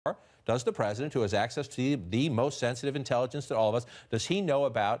Does the president, who has access to the most sensitive intelligence to all of us, does he know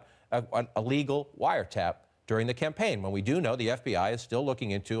about a legal wiretap during the campaign, when we do know the FBI is still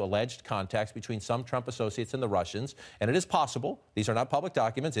looking into alleged contacts between some Trump associates and the Russians? And it is possible, these are not public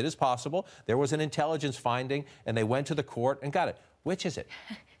documents, it is possible there was an intelligence finding and they went to the court and got it. Which is it?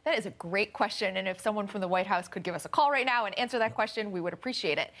 That is a great question, and if someone from the White House could give us a call right now and answer that question, we would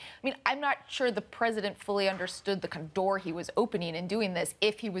appreciate it. I mean, I'm not sure the president fully understood the kind of door he was opening in doing this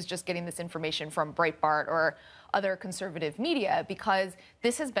if he was just getting this information from Breitbart or other conservative media, because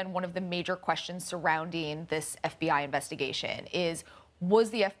this has been one of the major questions surrounding this FBI investigation is,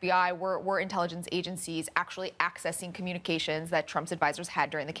 was the FBI, were intelligence agencies actually accessing communications that Trump's advisors had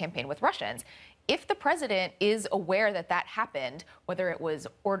during the campaign with Russians? If the president is aware that that happened, whether it was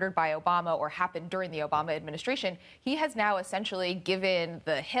ordered by Obama or happened during the Obama administration, he has now essentially given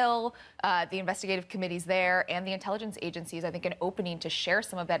the Hill, the investigative committees there, and the intelligence agencies, I think, an opening to share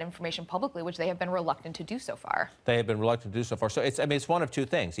some of that information publicly, which they have been reluctant to do so far. They have been reluctant to do so far. So it's one of two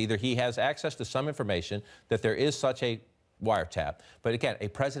things. Either he has access to some information that there is such a wiretap. But again, a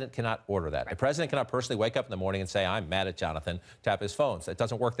president cannot order that. A president cannot personally wake up in the morning and say, I'm mad at Jonathan, tap his phones. It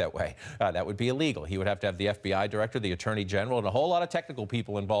doesn't work that way. That would be illegal. He would have to have the FBI director, the attorney general, and a whole lot of technical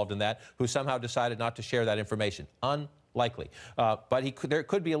people involved in that who somehow decided not to share that information. Unlikely. But there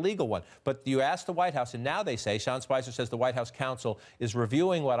could be a legal one. But you ask the White House, and now they say, Sean Spicer says the White House counsel is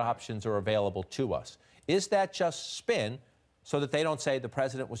reviewing what options are available to us. Is that just spin so that they don't say the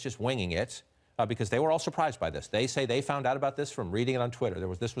president was just winging it? Because they were all surprised by this. They say they found out about this from reading it on Twitter.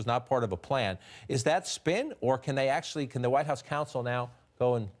 This was not part of a plan. Is that spin, or can the White House counsel now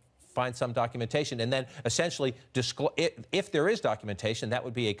go and find some documentation and then essentially disclose, if there is documentation, that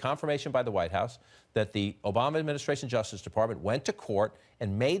would be a confirmation by the White House that the Obama administration Justice Department went to court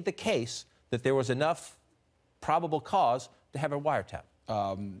and made the case that there was enough probable cause to have a wiretap?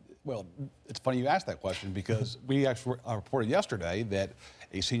 Well, it's funny you asked that question, because we actually reported yesterday that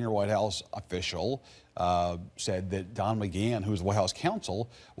a senior White House official said that Don McGahn, who's the White House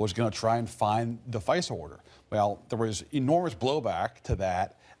counsel, was going to try and find the FISA order. Well, there was enormous blowback to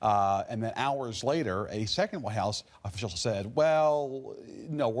that. And then hours later, a second White House official said, well,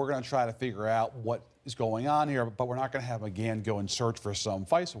 no, we're going to try to figure out what is going on here, but we're not going to have McGahn go and search for some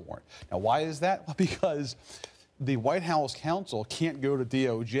FISA warrant. Now, why is that? Well, because the White House counsel can't go to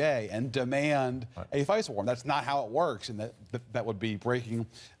DOJ and demand a FISA warrant. That's not how it works, and that would be breaking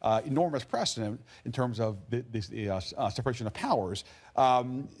enormous precedent in terms of the separation of powers.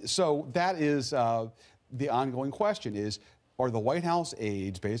 So that is the ongoing question is, are the White House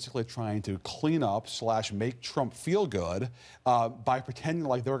aides basically trying to clean up / make Trump feel good by pretending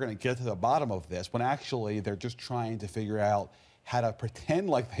like they're going to get to the bottom of this, when actually they're just trying to figure out how to pretend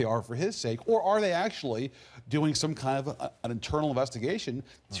like they are for his sake? Or are they actually doing some kind of an internal investigation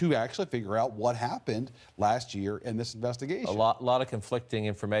to actually figure out what happened last year in this investigation? A lot of conflicting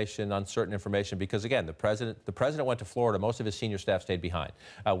information, uncertain information, because again, the president went to Florida. Most of his senior staff stayed behind.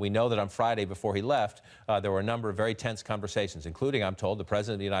 We know that on Friday before he left, there were a number of very tense conversations, including, I'm told, the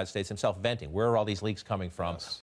president of the United States himself venting. Where are all these leaks coming from? Yes.